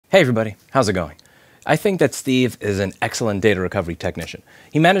Hey everybody, how's it going? I think that Steve is an excellent data recovery technician.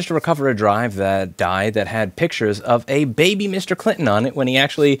 He managed to recover a drive that died that had pictures of a baby Mr. Clinton on it when he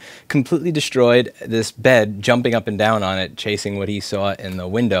actually completely destroyed this bed, jumping up and down on it, chasing what he saw in the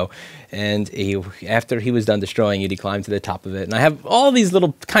window. And after he was done destroying it, he climbed to the top of it. And I have all these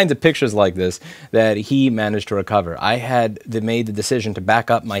little kinds of pictures like this that he managed to recover. I had made the decision to back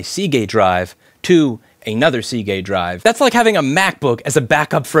up my Seagate drive to another Seagate drive. That's like having a MacBook as a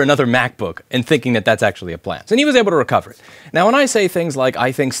backup for another MacBook and thinking that that's actually a plan. And he was able to recover it. Now, when I say things like,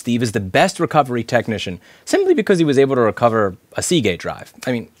 I think Steve is the best recovery technician, simply because he was able to recover a Seagate drive,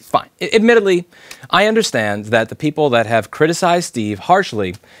 I mean, fine. Admittedly, I understand that the people that have criticized Steve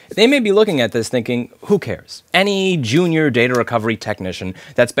harshly, they may be looking at this thinking, who cares? Any junior data recovery technician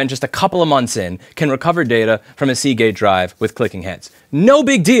that's been just a couple of months in can recover data from a Seagate drive with clicking heads. No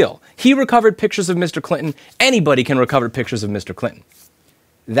big deal. He recovered pictures of Mr. Clinton. Anybody can recover pictures of Mr. Clinton.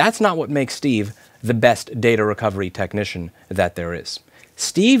 That's not what makes Steve the best data recovery technician that there is.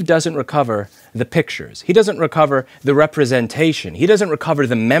 Steve doesn't recover the pictures. He doesn't recover the representation. He doesn't recover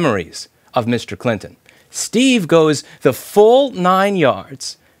the memories of Mr. Clinton. Steve goes the full 9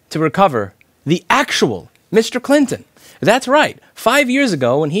 yards to recover the actual Mr. Clinton. That's right. 5 years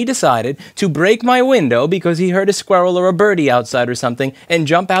ago, when he decided to break my window because he heard a squirrel or a birdie outside or something and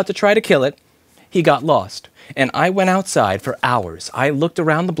jump out to try to kill it, he got lost. And I went outside for hours. I looked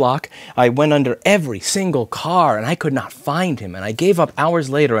around the block. I went under every single car, and I could not find him. And I gave up hours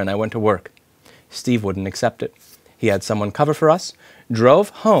later, and I went to work. Steve wouldn't accept it. He had someone cover for us, drove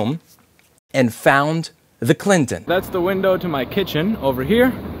home, and found the Clinton. That's the window to my kitchen over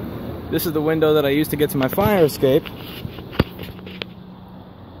here. This is the window that I used to get to my fire escape.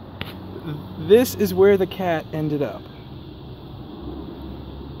 This is where the cat ended up.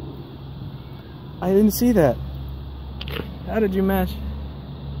 I didn't see that. How did you match?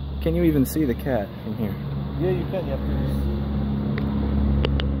 Can you even see the cat from here? Yeah, you can. You have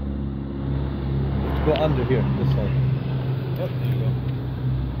to go under here, this side. Yep, there you go.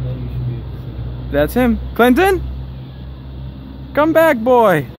 Then you should be able to see. That's him. Clinton? Come back,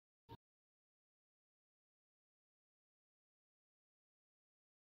 boy.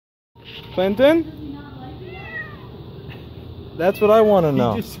 Clinton? That's what I want to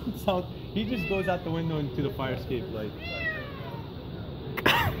know. He just goes out the window into the fire escape like.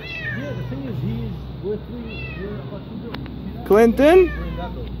 Yeah, the thing is, we're fucking doing. Clinton? We're in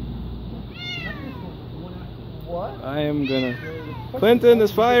that building. What? I am gonna. Clinton,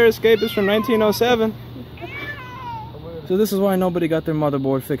 this fire escape is from 1907. So this is why nobody got their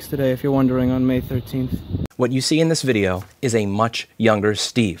motherboard fixed today, if you're wondering, on May 13th. What you see in this video is a much younger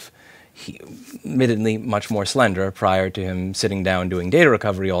Steve. He, admittedly much more slender prior to him sitting down doing data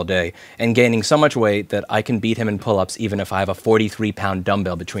recovery all day and gaining so much weight that I can beat him in pull-ups even if I have a 43-pound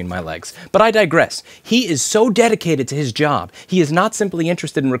dumbbell between my legs. But I digress. He is so dedicated to his job. He is not simply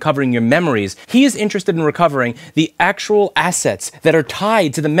interested in recovering your memories. He is interested in recovering the actual assets that are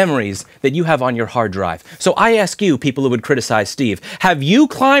tied to the memories that you have on your hard drive. So I ask you, people who would criticize Steve, have you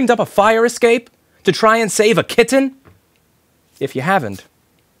climbed up a fire escape to try and save a kitten? If you haven't,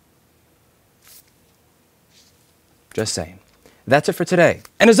 just saying. That's it for today.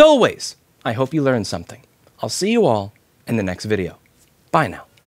 And as always, I hope you learned something. I'll see you all in the next video. Bye now.